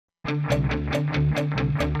Hi,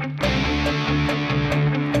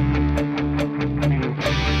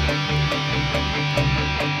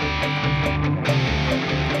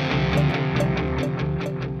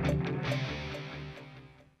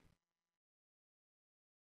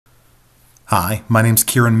 my name's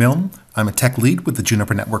Kieran Milne. I'm a tech lead with the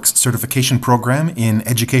Juniper Networks certification program in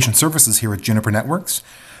education services here at Juniper Networks.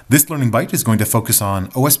 This Learning Byte is going to focus on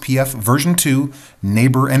OSPF version 2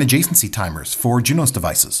 Neighbor and Adjacency timers for Junos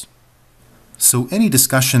devices. So any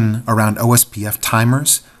discussion around OSPF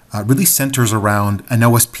timers really centers around an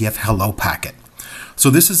OSPF hello packet.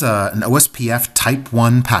 So this is an OSPF type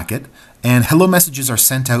 1 packet, and hello messages are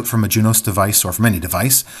sent out from a Junos device or from any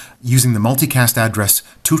device using the multicast address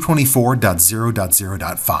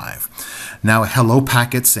 224.0.0.5. Now, hello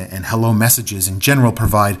packets and hello messages in general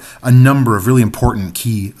provide a number of really important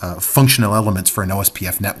key functional elements for an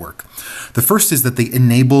OSPF network. The first is that they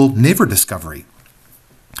enable neighbor discovery.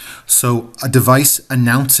 So a device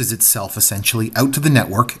announces itself essentially out to the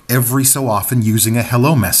network every so often using a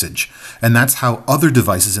hello message. And that's how other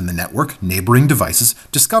devices in the network, neighboring devices,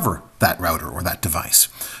 discover that router or that device.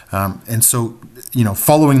 And so,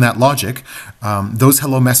 following that logic, those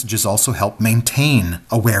hello messages also help maintain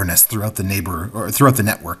awareness throughout the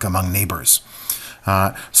network among neighbors.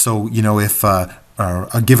 If a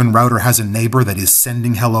given router has a neighbor that is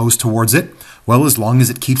sending hellos towards it, well, as long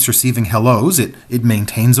as it keeps receiving hellos, it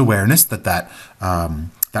maintains awareness that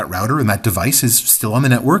router and that device is still on the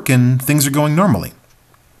network and things are going normally.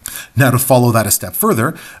 Now, to follow that a step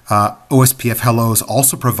further, OSPF hellos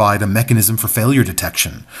also provide a mechanism for failure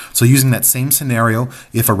detection. So using that same scenario,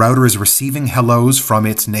 if a router is receiving hellos from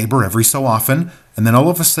its neighbor every so often, and then all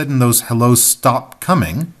of a sudden those hellos stop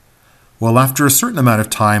coming, well, after a certain amount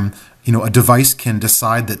of time, a device can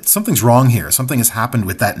decide that something's wrong here. Something has happened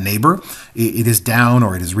with that neighbor. It is down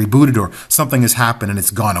or it is rebooted or something has happened and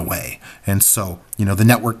it's gone away. And so, the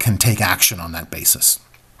network can take action on that basis.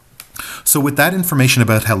 So with that information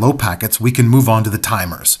about hello packets, we can move on to the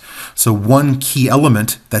timers. So one key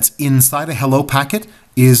element that's inside a hello packet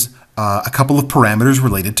is a couple of parameters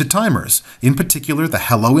related to timers, in particular the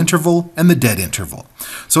hello interval and the dead interval.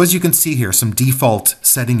 So as you can see here, some default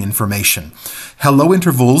setting information. Hello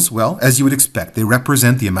intervals, well, as you would expect, they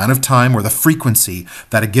represent the amount of time or the frequency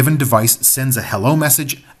that a given device sends a hello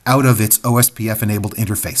message out of its OSPF-enabled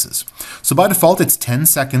interfaces. So by default, it's 10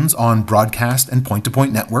 seconds on broadcast and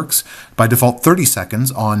point-to-point networks, by default 30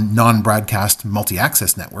 seconds on non-broadcast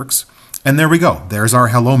multi-access networks. And there we go. There's our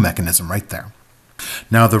hello mechanism right there.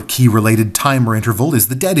 Now, the key related timer interval is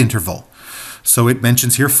the dead interval. So it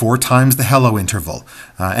mentions here 4 times the hello interval.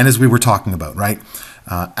 And as we were talking about, right?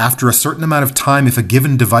 After a certain amount of time, if a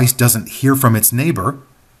given device doesn't hear from its neighbor,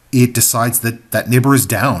 it decides that that neighbor is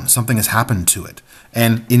down. Something has happened to it.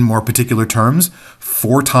 And in more particular terms,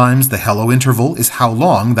 4 times the hello interval is how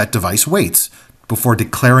long that device waits before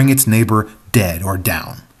declaring its neighbor dead or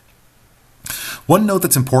down. One note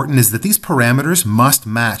that's important is that these parameters must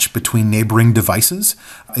match between neighboring devices,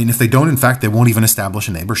 and if they don't, in fact, they won't even establish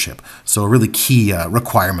a neighborship. So a really key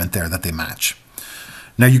requirement there that they match.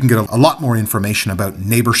 Now you can get a lot more information about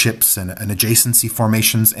neighborships and adjacency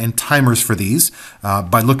formations and timers for these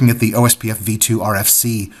by looking at the OSPFv2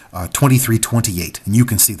 RFC 2328, and you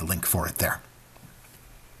can see the link for it there.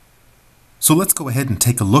 So let's go ahead and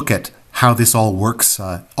take a look at how this all works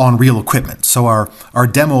on real equipment. So our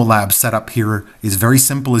demo lab setup here is very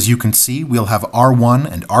simple. As you can see, we'll have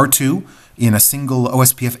R1 and R2 in a single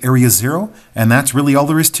OSPF area 0, and that's really all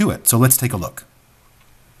there is to it. So let's take a look.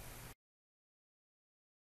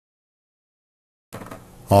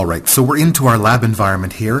 All right, so we're into our lab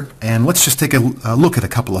environment here, and let's just take a look at a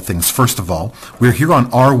couple of things. First of all, we're here on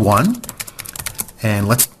R1, and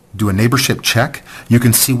let's do a neighborship check. You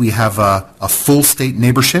can see we have a full state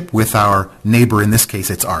neighborship with our neighbor. In this case,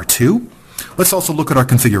 it's R2. Let's also look at our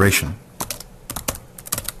configuration.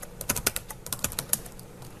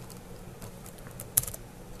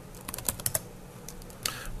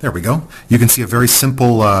 There we go. You can see a very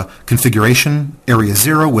simple configuration, area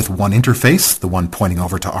 0 with one interface, the one pointing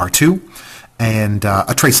over to R2, and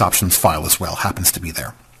a trace options file as well happens to be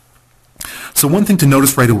there. So one thing to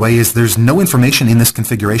notice right away is there's no information in this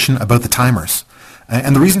configuration about the timers.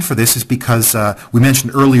 And the reason for this is because we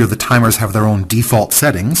mentioned earlier the timers have their own default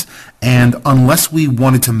settings, and unless we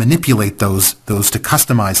wanted to manipulate those to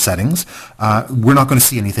customize settings, we're not going to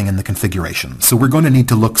see anything in the configuration. So we're going to need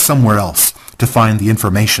to look somewhere else to find the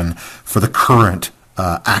information for the current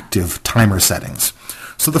active timer settings.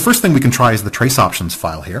 So the first thing we can try is the trace options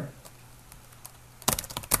file here.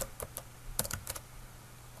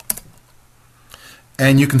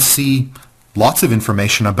 And you can see lots of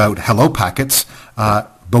information about hello packets,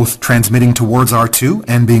 both transmitting towards R2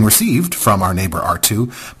 and being received from our neighbor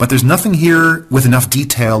R2, but there's nothing here with enough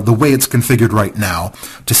detail the way it's configured right now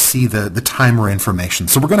to see the timer information.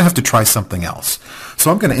 So we're going to have to try something else. So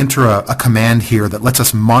I'm going to enter a command here that lets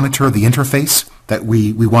us monitor the interface that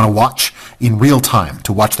we want to watch in real time,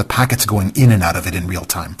 to watch the packets going in and out of it in real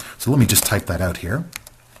time. So let me just type that out here.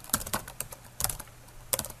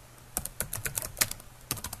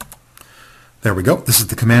 There we go. This is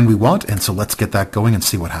the command we want, and so let's get that going and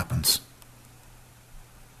see what happens.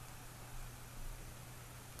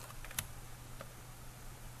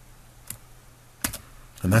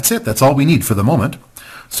 And that's it. That's all we need for the moment.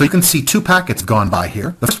 So you can see two packets gone by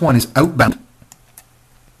here. The first one is outbound.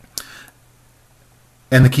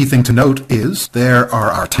 And the key thing to note is there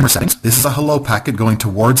are our timer settings. This is a hello packet going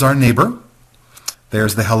towards our neighbor.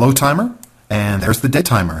 There's the hello timer. And there's the dead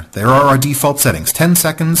timer. There are our default settings, 10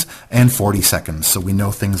 seconds and 40 seconds, so we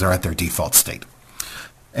know things are at their default state.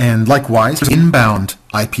 And likewise, there's an inbound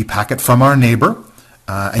IP packet from our neighbor.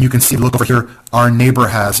 And you can see, look over here, our neighbor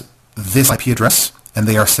has this IP address, and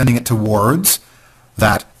they are sending it towards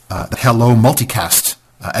that hello multicast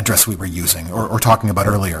address we were using or talking about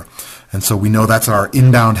earlier. And so we know that's our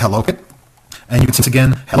inbound hello packet. And you can see,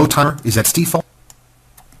 again, hello timer is at its default.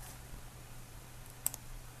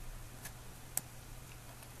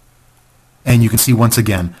 And you can see once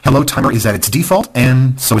again, hello timer is at its default,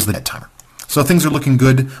 and so is the dead timer. So things are looking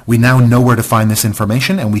good. We now know where to find this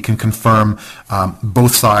information, and we can confirm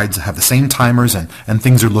both sides have the same timers, and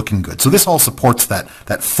things are looking good. So this all supports that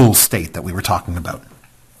full state that we were talking about.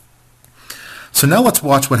 So now let's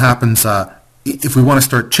watch what happens if we want to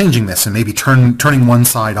start changing this and maybe turning one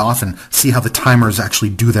side off and see how the timers actually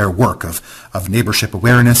do their work of neighborship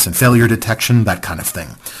awareness and failure detection, that kind of thing.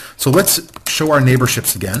 So let's show our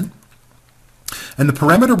neighborships again. And the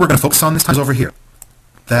parameter we're going to focus on this time is over here,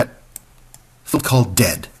 that field called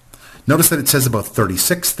dead. Notice that it says about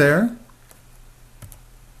 36 there.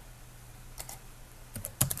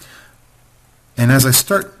 And as I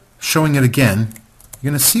start showing it again,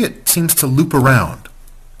 you're going to see it seems to loop around.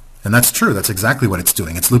 And that's true. That's exactly what it's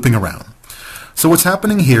doing. It's looping around. So what's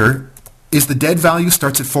happening here is the dead value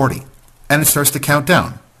starts at 40, and it starts to count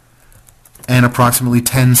down. And approximately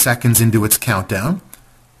 10 seconds into its countdown,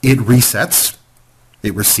 it resets.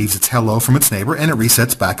 It receives its hello from its neighbor, and it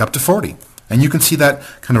resets back up to 40. And you can see that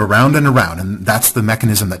kind of around and around, and that's the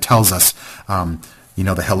mechanism that tells us,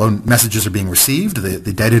 the hello messages are being received,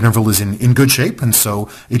 the dead interval is in good shape, and so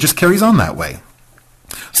it just carries on that way.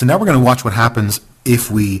 So now we're going to watch what happens if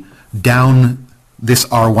we down this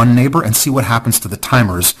R1 neighbor and see what happens to the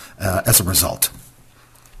timers as a result.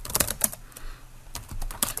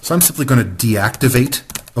 So I'm simply going to deactivate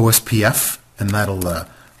OSPF, and that'll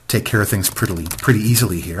take care of things pretty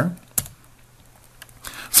easily here.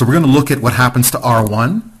 So we're going to look at what happens to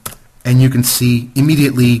R1, and you can see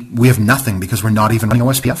immediately we have nothing because we're not even running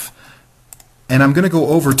OSPF. And I'm going to go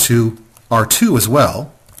over to R2 as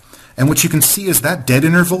well, and what you can see is that dead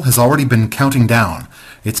interval has already been counting down.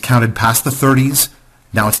 It's counted past the 30s,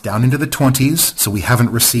 now it's down into the 20s, so we haven't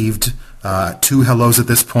received 2 hellos at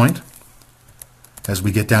this point. As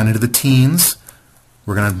we get down into the teens,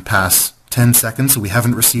 we're going to pass 10 seconds, so we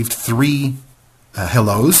haven't received 3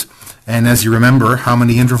 hellos. And as you remember, how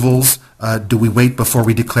many intervals do we wait before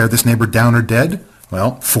we declare this neighbor down or dead?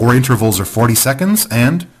 Well, 4 intervals are 40 seconds,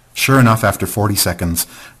 and sure enough, after 40 seconds,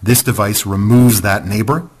 this device removes that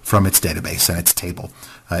neighbor from its database and its table.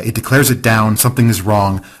 It declares it down, something is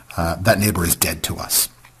wrong, that neighbor is dead to us.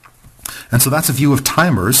 And so that's a view of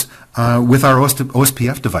timers with our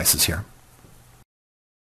OSPF devices here.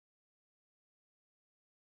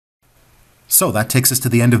 So that takes us to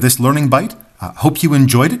the end of this Learning Byte. Hope you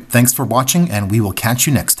enjoyed it. Thanks for watching, and we will catch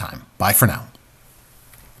you next time. Bye for now.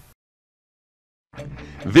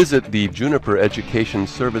 Visit the Juniper Education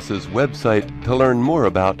Services website to learn more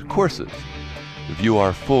about courses. View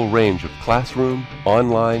our full range of classroom,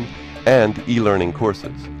 online, and e-learning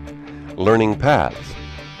courses. Learning paths,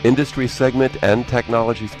 industry segment and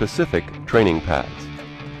technology-specific training paths.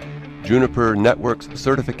 Juniper Network's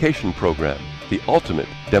certification program, the ultimate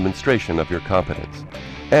demonstration of your competence.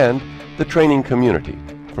 And the training community,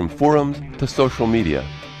 from forums to social media.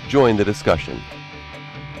 Join the discussion.